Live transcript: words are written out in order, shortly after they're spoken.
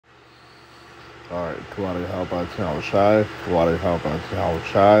Alright, Kawadi how about Chao Shai? Kawadi how about Chao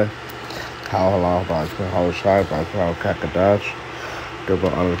Shai? How halal about Chao Shai by Chao Kakadash? Double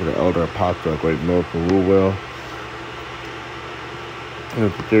honor to the elder apostle, great miracle rule well. And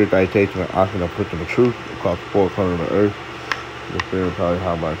it's a theory citation and auction of Christian truth across the four corners of the earth. The spirit probably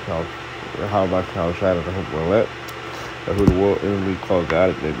how about Chao Shai and the hope will let. And who the world enemy calls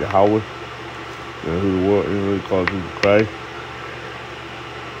God named Yahweh. And who the world enemy calls Jesus Christ.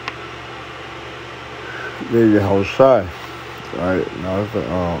 Named Yahweh Shai. Alright, now it's an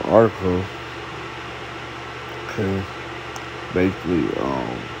article. Okay. Basically,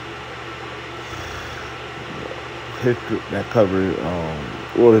 history that covers,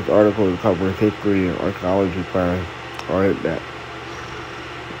 this article is covering history and archaeology finds, alright, that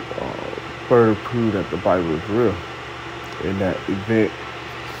further prove that the Bible is real. In that event,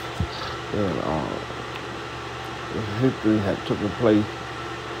 history had taken place.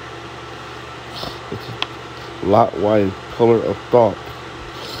 It's Lot White's pillar of thought.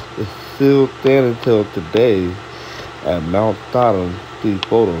 It's still standing until today at Mount Sodom. These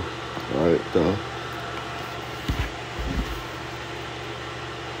photos, alright, so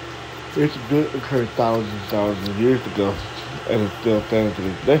this event occurred thousands and thousands of years ago, and it's still standing to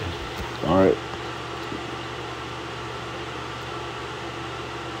this day. Alright.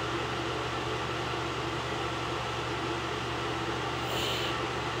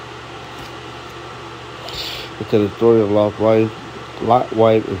 It's the story of Lot White. Lot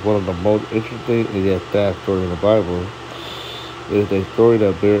White is one of the most interesting and yet sad stories in the Bible. It is a story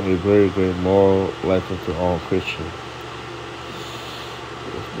that bears a very great moral lesson to all Christians.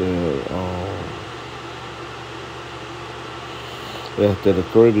 The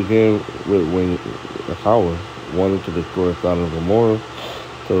story began with when Yahweh wanted to destroy Sodom and Gomorrah,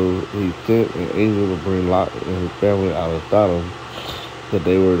 so he sent an angel to bring Lot and his family out of Sodom, because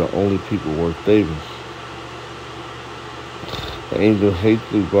they were the only people worth saving. The angel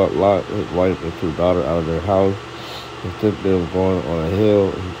hastily brought Lot, his wife, and two daughters out of their house and sent them going on a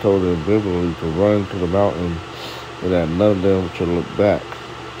hill. He told them vividly to run to the mountain and that none of them should look back.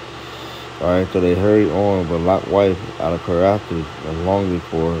 Alright, so they hurried on, but Lot's wife, out of curiosity and longing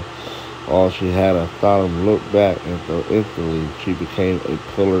for all she had of Sodom, looked back, and so instantly she became a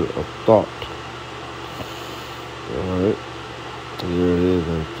pillar of thought. Alright, here it is,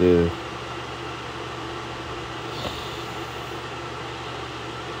 and it says,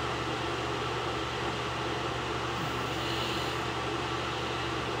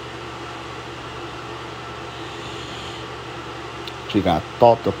 she got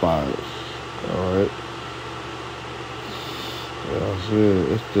thoughtified. Alright.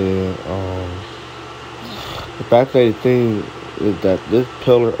 Yeah, it's the fascinating thing is that this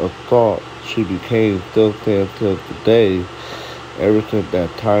pillar of thought she became still stands till today. Ever since that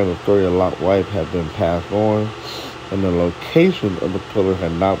time, the story of Lot's wife had been passed on, and the location of the pillar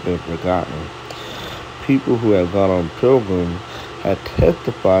had not been forgotten. People who had gone on pilgrims had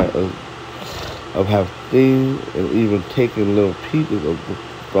testified of have seen and even taken little pieces of the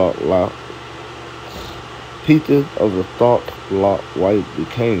thought Lot White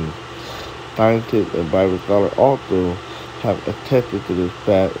became. Scientists and Bible scholars also have attested to this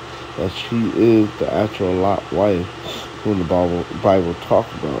fact that she is the actual Lot wife whom the Bible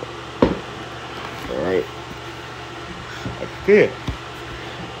talks about. Alright. That's it.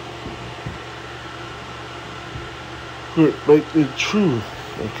 Good, make it true.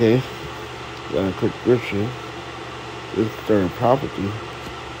 Okay. Got a quick scripture. This certain property.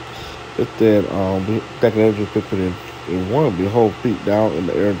 It said, back in Exodus 15:1, behold, speak down in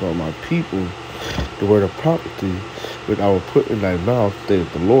the ear of my people the word of prophecy, which I will put in thy mouth,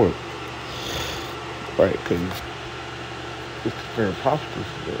 saith the Lord. Right, because it's certain prophecies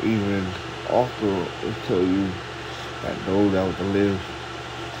that even also tell you that those that were to live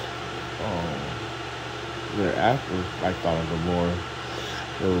thereafter, like Sodom and Gomorrah,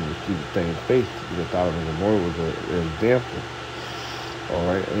 they would receive the same fate, because Sodom and Gomorrah was an example.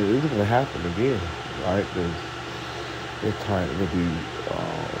 Alright, and it's going to happen again, right? Because this time it'll be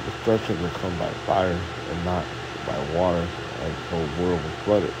destruction will come by fire and not by water, as the whole world was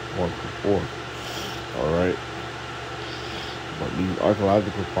flooded once before. Alright, but these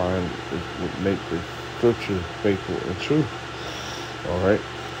archaeological finds would make this scripture faithful and true. Alright,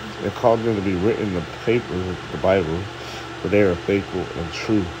 it caused them to be written in the papers of the Bible, but they are faithful and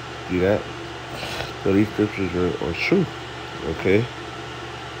true. See that? So these scriptures are true. Okay.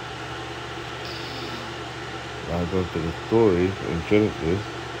 I'll go to the story in Genesis.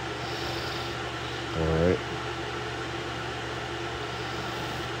 Alright.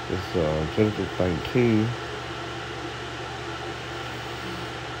 It's Genesis 19.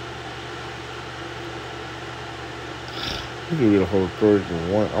 You can read the whole story if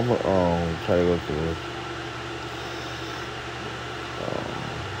you want. I'm gonna try to go to this.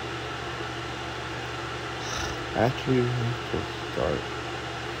 Actually, let's just start.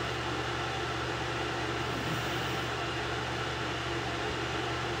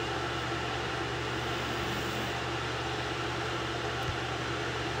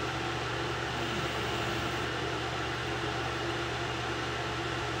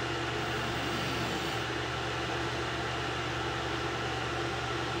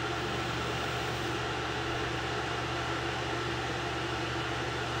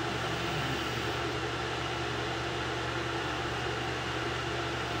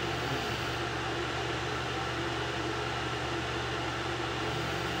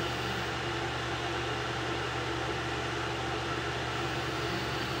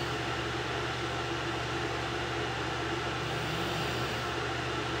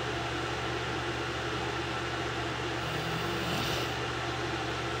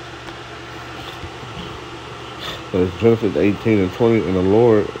 But it's Genesis 18 and 20, and the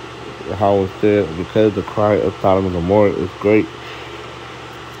Lord, how it said, because the cry of Sodom and Gomorrah is great,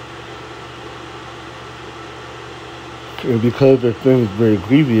 and because their sin is very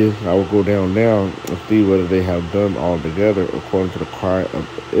grievous, I will go down now and see whether they have done all together according to the cry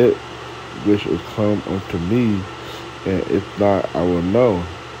of it, which is come unto me, and if not, I will know.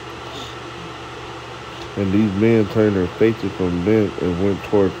 And these men turned their faces from them and went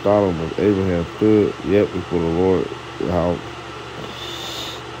toward Sodom, and Abraham stood yet before the Lord. How?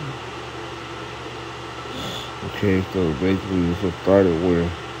 Okay, so basically this started where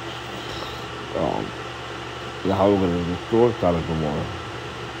how we're going to destroy Sodom and Gomorrah.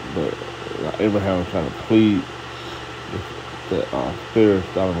 But Abraham was trying to plead the spirit of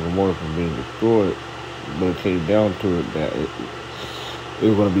Sodom and Gomorrah from being destroyed, but it came down to it that it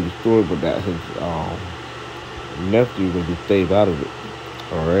was going to be destroyed, but that his nephew was going to be saved out of it.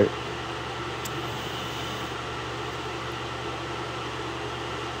 All right.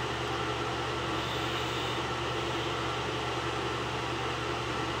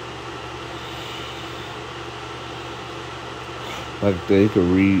 Like I said, you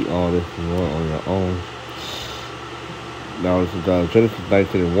can read all this if you want on your own. Now this is Genesis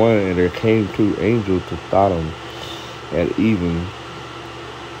 19 and 1, and there came two angels to Sodom at even,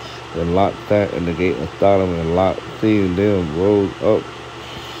 and Lot sat in the gate of Sodom, and Lot, seeing them, rose up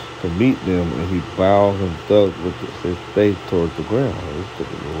to meet them, and he bowed himself with his face towards the ground. This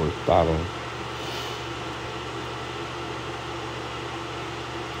is the word Sodom.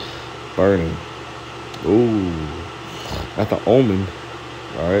 Burning. Ooh, that's an omen.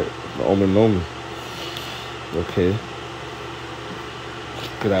 Alright, the omen. Okay.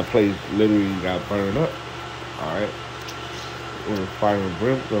 Because that place literally got burned up. Alright. With a fire and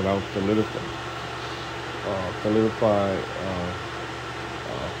brimstone, that was solidified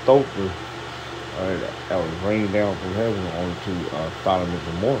sulfur. Alright, that was rained down from heaven onto Sodom and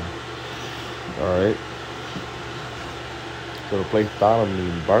Gomorrah. Alright. So the place Sodom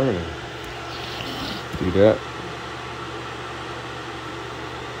means burning. See that?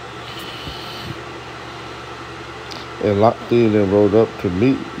 And Lot seeing them rode up to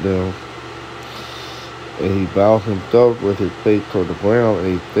meet them, and he bowed himself with his face toward the ground, and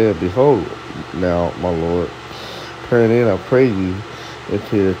he said, Behold, now, my Lord, turn in, I pray you,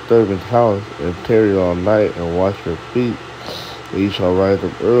 into your servant's house, and tarry all night, and wash your feet, and ye shall rise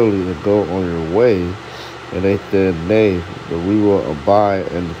up early and go on your way. And they said, Nay, but we will abide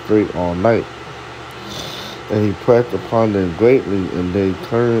in the street all night. And he pressed upon them greatly, and they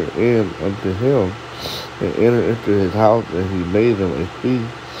turned in unto him, and entered into his house, and he made them a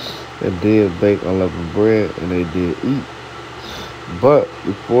feast, and did bake unleavened bread, and they did eat. But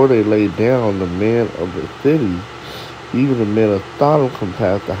before they lay down, the men of the city, even the men of Sodom,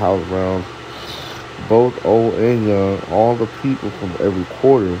 compassed the house round, both old and young, all the people from every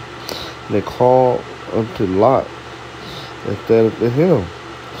quarter. And they called unto Lot, and said unto him,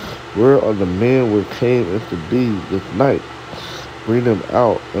 Where are the men which came into thee this night? Bring them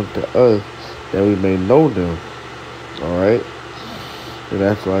out unto us, that we may know them. Alright? And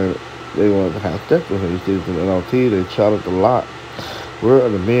that's why they wanted to have sex with him. You see, in the NLT, they shouted to Lot, Where are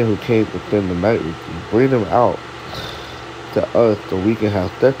the men who came to spend the night with you? Bring them out to us so we can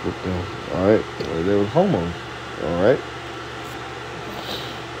have sex with them. Alright? They were homos. Alright?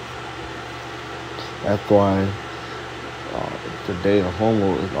 That's why today a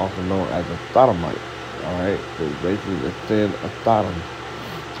homo is also known as a sodomite. Alright? So it's basically the sin of Sodom.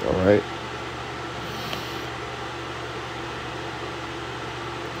 Alright?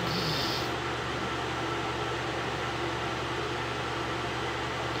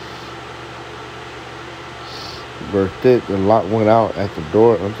 Verse 6, and Lot went out at the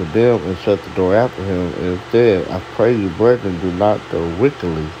door unto them and shut the door after him, and said, I pray you, brethren, do not go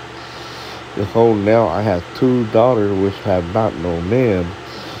wickedly. Behold, now I have 2 daughters which have not no man,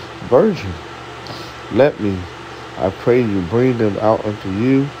 virgin. Let me, I pray you, bring them out unto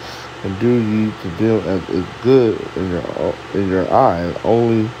you, and do ye to them as is good in your eyes.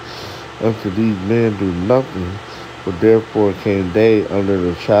 Only unto these men do nothing, for therefore came they under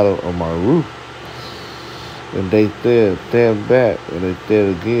the shadow of my roof. And they said, stand back. And they said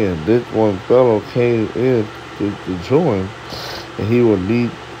again, this one fellow came in to join, and he will need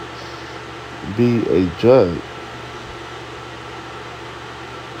be a judge.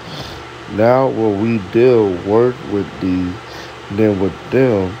 Now will we deal worse with these than with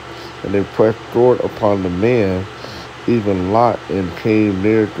them. And they pressed forward upon the man, even Lot, and came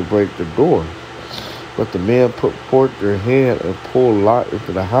near to break the door. But the men put forth their hand and pulled Lot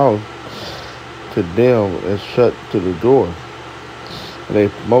into the house to them and shut to the door. And they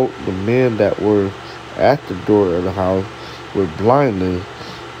smote the men that were at the door of the house with blindness,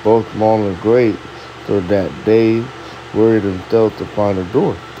 both small and great, so that they worried themselves to find the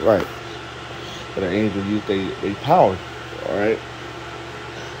door. Right. So the angel used a power, all right?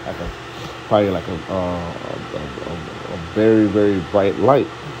 Probably like a very, very bright light.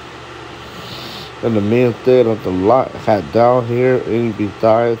 And the men said unto Lot, hast thou here any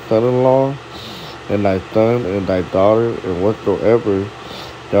besides son-in-law, and thy son and thy daughter, and whatsoever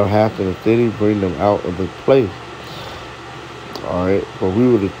thou hast in the city, bring them out of this place. All right, for we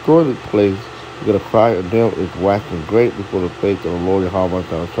will destroy this place, because the cry of them is waxing great before the face of the Lord Yahweh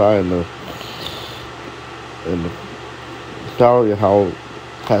Shai, and the tower Yahweh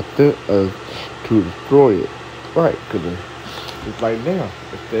hath sent us to destroy it. Right, because it's like now,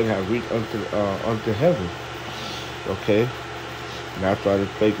 the thing have reached unto heaven. Okay, and that's why this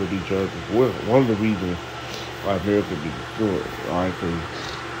place will be judged as well. One of the reasons why America be destroyed, all right,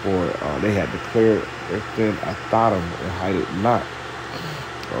 for they had declared their sin as Sodom and hide it not.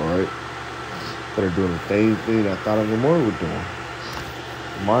 All right, so they're doing the same thing that Sodom and Gomorrah were doing.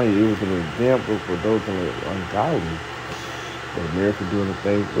 Mind you, it was an example for those that are ungodly. But America doing the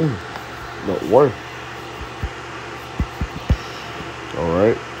same thing, but worse. All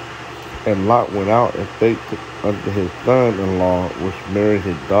right. And Lot went out and spake unto his son-in-law, which married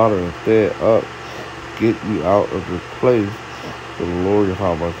his daughter, and said, up, get you out of this place, for the Lord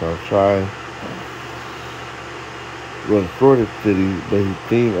Yahweh Shai will destroy the city. But he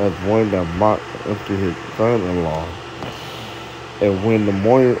seemed as one that mocked unto his son-in-law. And when the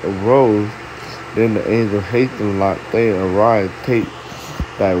morning arose, then the angel hastened Lot, saying, arise, take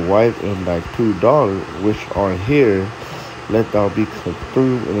thy wife and thy 2 daughters, which are here, lest thou be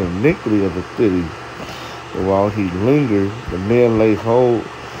consumed in the iniquity of the city. And while he lingered, the man laid hold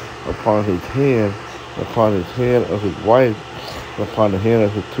upon his hand of his wife, and upon the hand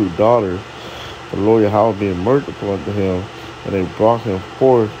of his 2 daughters, the Lord Yahweh being merciful unto him, and they brought him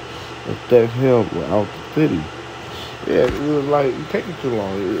forth and set him without the city. Yeah, it was like, it's taking too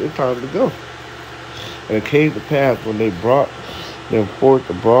long. It's time to go. And it came to pass, when they brought them forth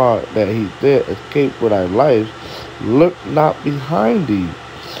abroad, that he said, escape for thy life, look not behind thee,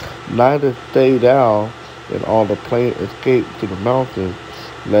 neither stay thou in all the plain, escape to the mountains,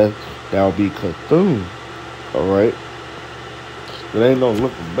 lest thou be consumed. All right? There ain't no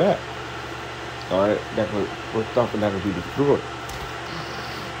looking back. All right? We're something that can be destroyed.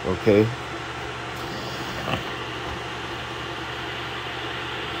 Okay?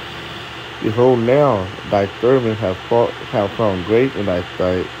 Behold, now thy servant have found grace in thy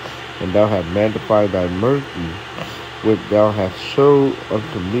sight, and thou hast magnified thy mercy, which thou hast showed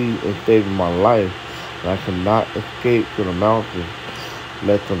unto me in saving my life, and I cannot escape to the mountains,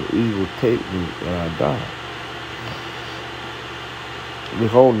 lest some evil take me and I die.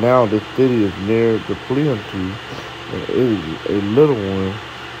 Behold, now this city is near to flee unto, and it is a little one.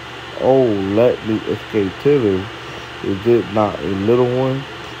 Oh, let me escape thither. Is it not a little one?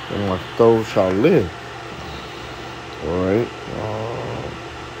 And my soul shall live. All right.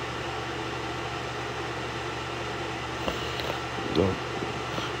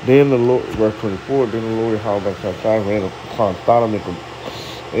 Then the Lord, verse 24, then the Lord Yahweh ran upon Sodom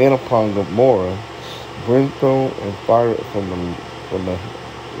and upon Gomorrah, brimstone and fire from the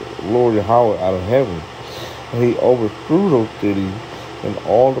Lord Yahweh out of heaven. And he overthrew those cities and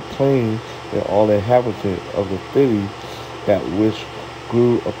all the plains and all the inhabitants of the city that which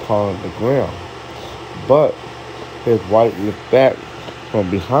grew upon the ground. But his wife looked back from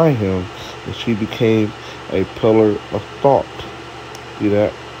behind him, and she became a pillar of salt. See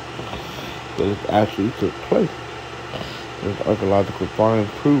that? So this actually took place. There's archaeological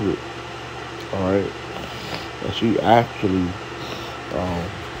finds prove it. Alright. that she actually um,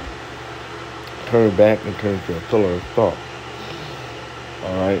 turned back and turned to a pillar of salt.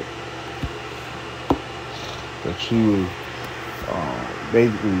 All right, that she was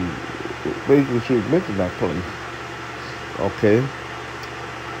basically she was missing that place. Okay,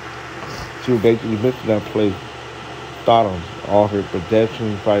 she was basically missing that place. Sodom, all her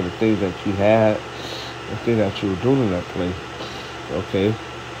possessions, probably the things that she had, the things that she was doing in that place. Okay,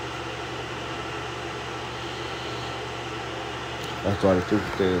 that's why the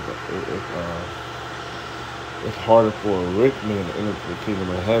scripture says it's harder for a rich man to enter the kingdom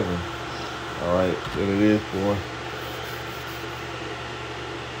of heaven. All right, than it is for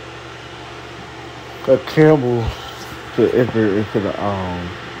a camel to enter into the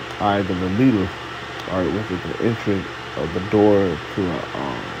eye of the needle. All right, which is the entrance of the door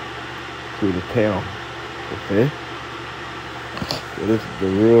to the town. Okay, so this is the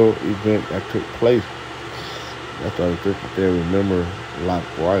real event that took place. That's why the scripture there. Remember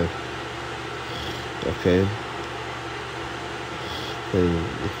Lot's wife. Okay, so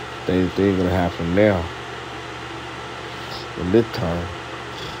the same thing gonna happen now. In this time,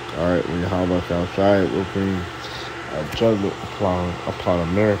 all right, when Yahweh outside, will bring a judgment upon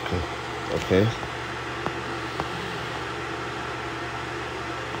America. Okay.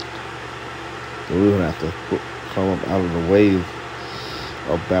 So we're gonna have to come up out of the waves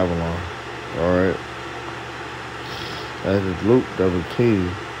of Babylon. All right. That is Luke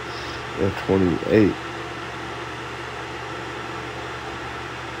 17 and 28.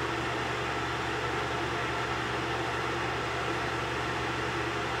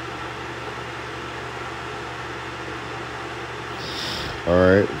 All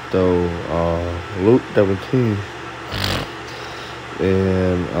right. So Luke 17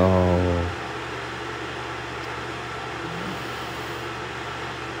 and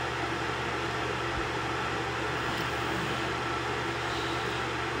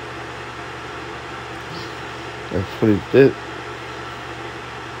that's 26.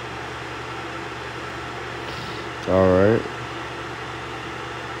 All right.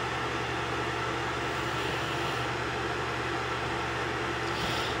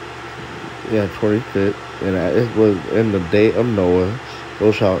 Yeah, 26. And it was in the day of Noah,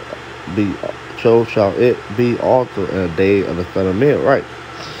 so shall be, so shall it be also in the day of the Son of Man. Right.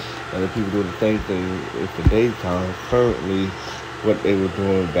 And the people doing the same thing in today's time, currently, what they were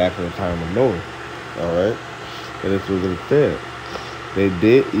doing back in the time of Noah. All right. And this was what it said. They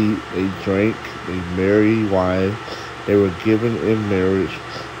did eat, they drank, they married wives, they were given in marriage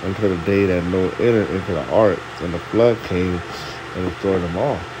until the day that Noah entered into the ark, and the flood came and destroyed them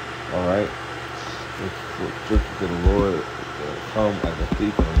all. All right? It's just the Lord come as a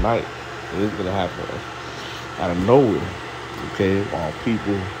thief in the night. It is going to happen out of nowhere. Okay? While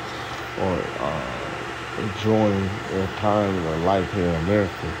people are enjoying their time and their life here in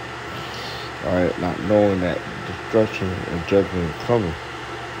America. All right? Not knowing that destruction and judgment is coming.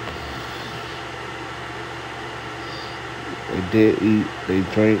 They did eat, they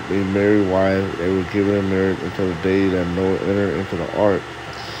drank, they married wives, they were given in marriage until the day that Noah entered into the ark.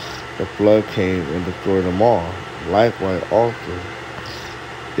 The flood came and destroyed them all. Likewise also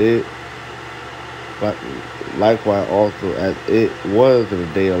as it was in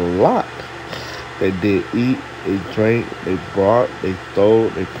the day of Lot. They did eat, they drank, they brought, they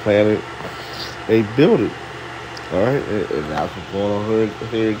sold, they planted, they built it. All right, and that's what's going on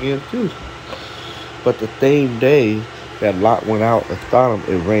here again too. But the same day that Lot went out of Sodom,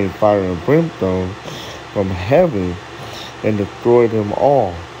 it rained fire and brimstone from heaven and destroyed them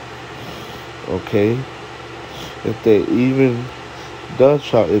all. Okay? If they even thus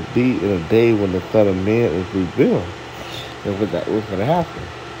shall it be in a day when the Son of Man is revealed. And what's going to happen?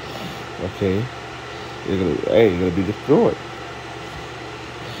 Okay? You're going to be destroyed.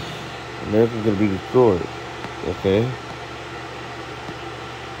 America's going to be destroyed. Okay?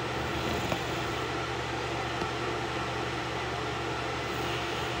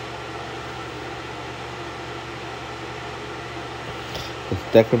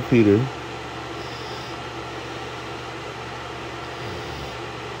 Second Peter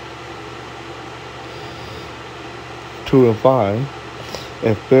 2 and 5,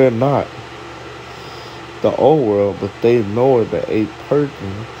 and fear not the old world, but they know that a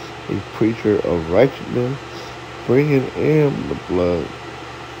person, a preacher of righteousness, bringing in the blood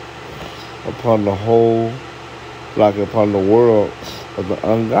upon the whole, like upon the world of the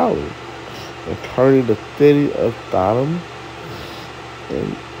ungodly, and turning the city of Sodom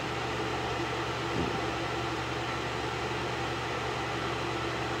and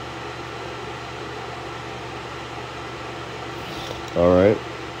all right,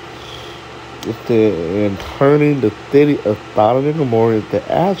 It said, and turning the city of Sodom and Gomorrah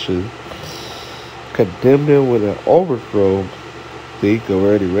into ashes, condemned them with an overthrow. See, you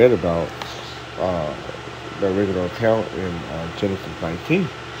already read about uh, the original account in Genesis 19.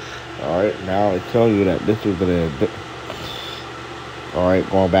 All right, now it's telling you that this is all right,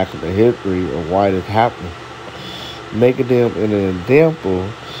 going back to the history of why this happened, making them an example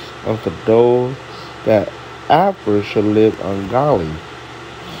of the those that after shall live ungodly.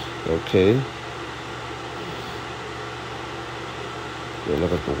 Okay, so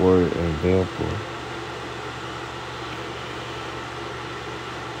look at the word example.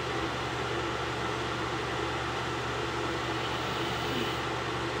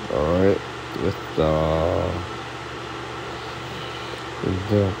 All right, it's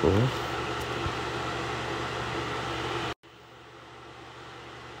example.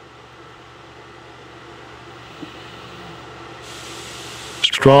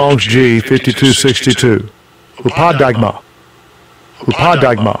 Strong's G 5262. Upadagma.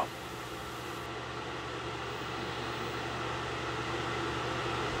 Upadagma.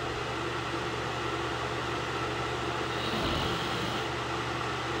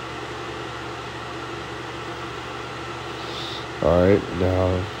 All right,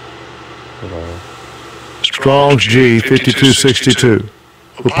 now, hold on. Strong's G 5262.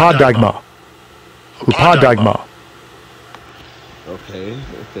 Upadagma. Upadagma. Okay,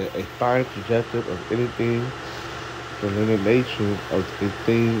 it's a fine suggestive of anything, the elimination of a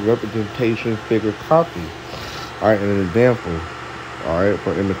thing, representation, figure, copy. All right, an example. All right,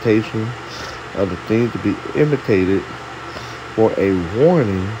 for imitation of the thing to be imitated, for a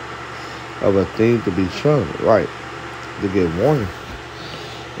warning of a thing to be shunned. Right, to get warning.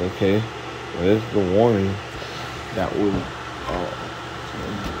 Okay, well, this is the warning that was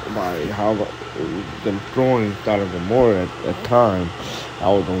by how them throwing Sodom and Gomorrah at that time. That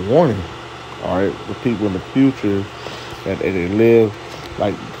was a warning. All right, the people in the future that they live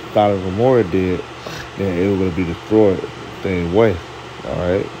like Sodom and Gomorrah did, then it was going to be destroyed the same way. All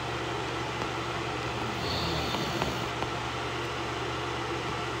right.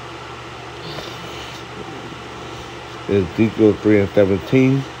 Ezekiel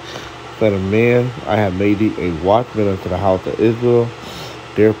 3:17. Son of man, I have made thee a watchman unto the house of Israel.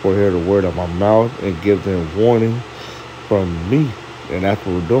 Therefore hear the word of my mouth and give them warning from me. And that's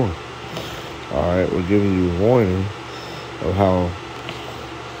what we're doing. All right, we're giving you warning of how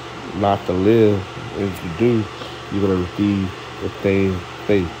not to live. If you do, you're going to receive the same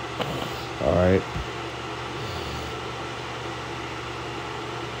fate. All right.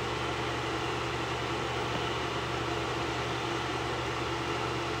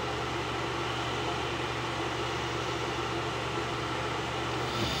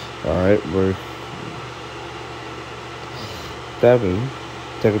 All right, verse 7,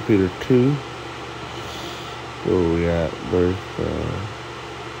 2 Peter 2. Where we at? Verse,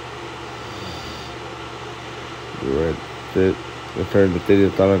 we read it. Returned the city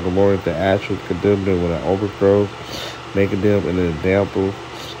of Sodom and Gomorrah to ashes, condemned them with an overthrow, making them an example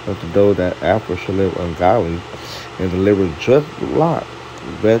of those that after shall live ungodly, and delivered just Lot,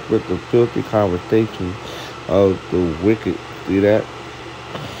 best with the filthy conversation of the wicked. See that?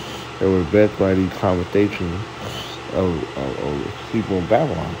 They were best by these conversations of people in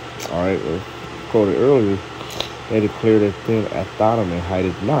Babylon. All right, as quoted earlier, they declared their sin at Sodom and hide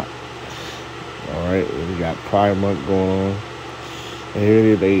it not. All right, we got Pride Month going on, and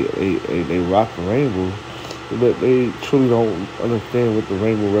here they rock the rainbow, but they truly don't understand what the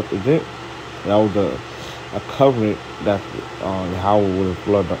rainbow represents. That was a covenant that Yahweh would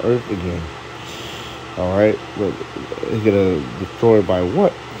flood the earth again. All right, but it's gonna destroy by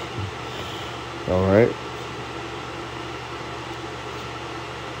what? All right.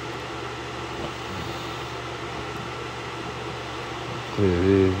 Here it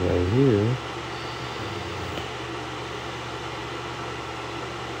is right here.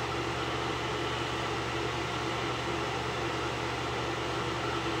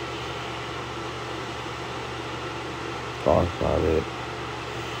 Talks about it.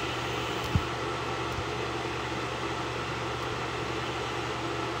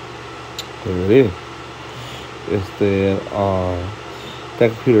 Here it is. It's the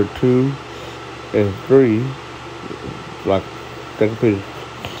 2 Peter 2 and 3, like 2 Peter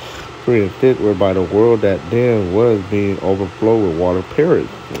 3 and 6, whereby the world that then was being overflowed with water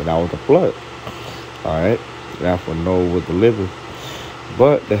perished. And that was the flood. Alright? That's when Noah was delivered.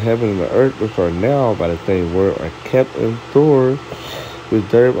 But the heaven and the earth, which are now by the same word, are kept in store,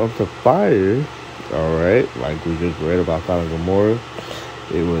 reserved unto fire. Alright? Like we just read about Sodom and Gomorrah.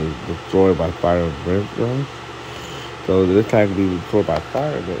 It was destroyed by fire and brimstone. So this time can be destroyed by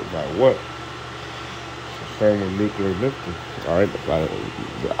fire, but by what? confirmed with nuclear lifting. All right, by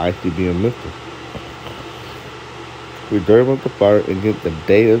the ICBM lifting. We observe of the fire against the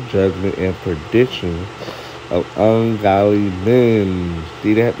day of judgment and prediction of ungodly men.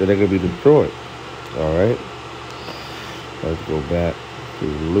 See that? That they're going to be destroyed. All right. Let's go back to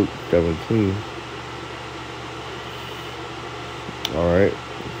Luke 17. All right.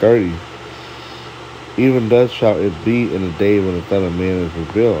 30. Even thus shall it be in the day when the Son of Man is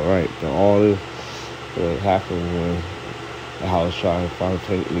revealed. All right. Now all this will happen when the house shall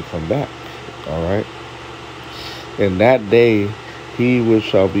finally come back. All right. In that day, he which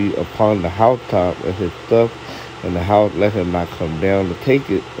shall be upon the housetop and his stuff in the house, let him not come down to take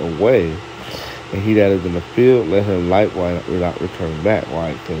it away. And he that is in the field, let him likewise not return back.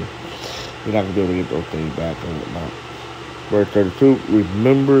 Right? Because you're not going to be able to get those things back and whatnot. Verse 32,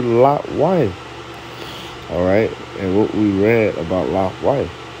 remember Lot's wife. All right? And what we read about Lot's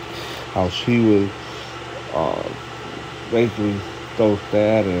wife, how she was basically so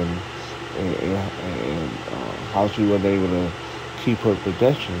sad and how she wasn't able to keep her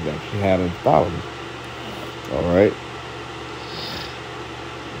possessions that she had in Solomon. All right,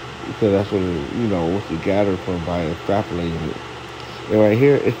 because that's what what you gather from by extrapolating it. And right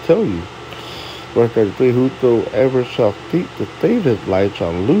here it tells you, verse 33: whosoever shall seek to save his life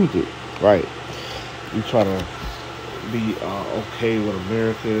shall lose it. Right? You try to be okay with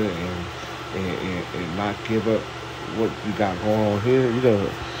America and not give up what you got going on here. You gotta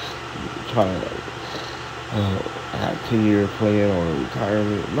try to have a 10-year plan or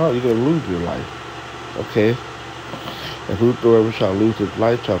retirement. No, you're going to lose your life. Okay? And whosoever shall lose his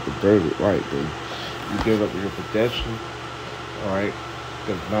life shall preserve it. Right? Then you give up your possession. All right?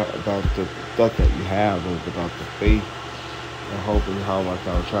 It's not about the stuff that you have, but it's about the faith and hope and how much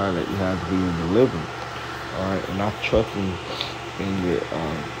I'm trying that you have to be in the living. All right? And not trusting in your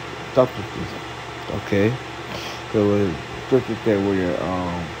substances. Okay? So when scripture said where your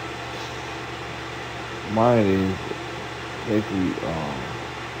mind is, basically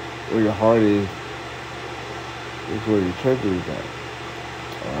where your heart is where your treasure is at.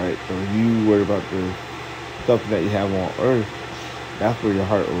 Alright, so if you worry about the stuff that you have on earth, that's where your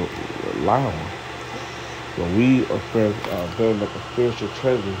heart will lie on. So we are building up a spiritual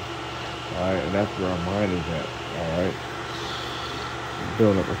treasure, alright, and that's where our mind is at. Alright,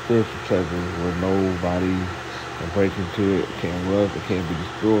 building up a spiritual treasure where nobody can break into it, can't rust, it can't be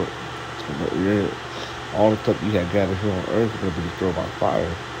destroyed. But all the stuff you have gathered here on earth is going to be destroyed by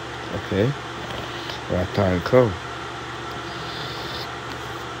fire. Okay? When that time comes.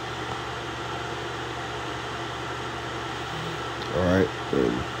 Alright? So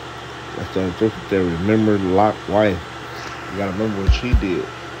that's the difference there. Remember Lot's wife. You got to remember what she did.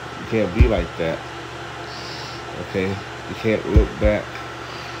 You can't be like that. Okay? You can't look back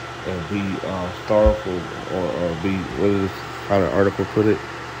and be sorrowful or be, what is this, how the article put it?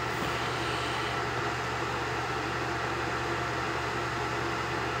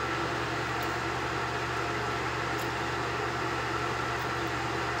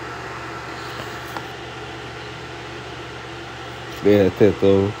 Yeah, it said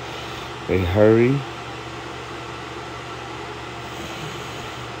so they hurry.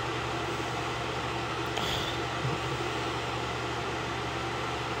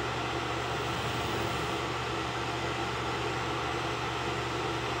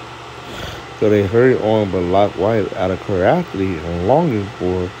 So they hurried on, but Lot's wife, out of curiosity and longing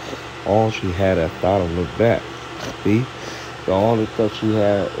for all she had at Sodom, looked back. See? So all the stuff she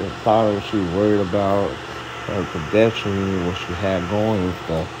had in Sodom, she was worried about her possession, what she had going and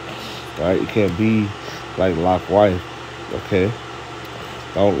stuff. Alright, you can't be like Lot's wife. Okay?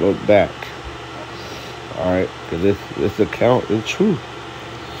 Don't look back. Alright? Because this account is true.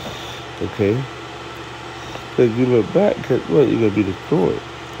 Okay? Because you look back, because what? You're going to be destroyed.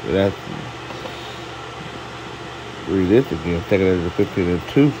 And that's, read this again. 2 Ezra 15 and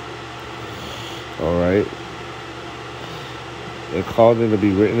 2. Alright? And cause them to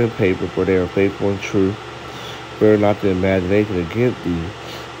be written in paper, for they are faithful and true. Fear not the imagination against thee.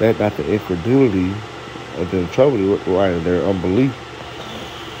 Let not the incredulity of them trouble thee. Right, their unbelief.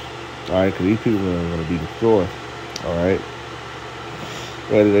 Alright, because these people are going to be destroyed. Alright?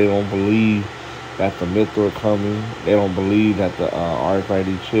 Whether they don't believe that the missiles are coming, they don't believe that the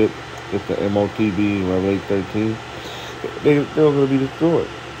RFID chip is the MOTB, Revelation 13, they're going to be destroyed.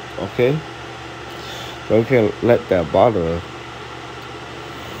 Okay? So we can't let that bother us.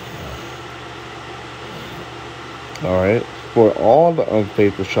 Alright? For all the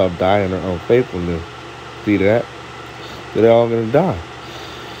unfaithful shall die in their unfaithfulness. See that? So they're all going to die.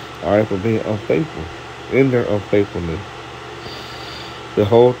 Alright? For being unfaithful. In their unfaithfulness.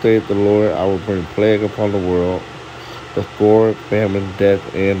 Behold, saith the Lord, I will bring plague upon the world, the sword, famine,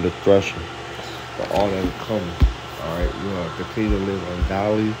 death, and destruction. For all that is coming. Alright, you want to continue to live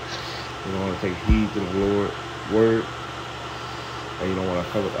ungodly. You don't want to take heed to the Lord's word. And you don't want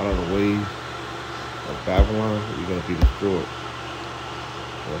to come out of the ways of Babylon. You're going to be destroyed.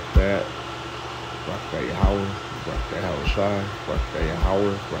 What's that? Rock that Yahweh. Rock that Yahweh Shai. Rock that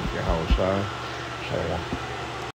Yahweh. Rock that Yahweh Shai. Shalom.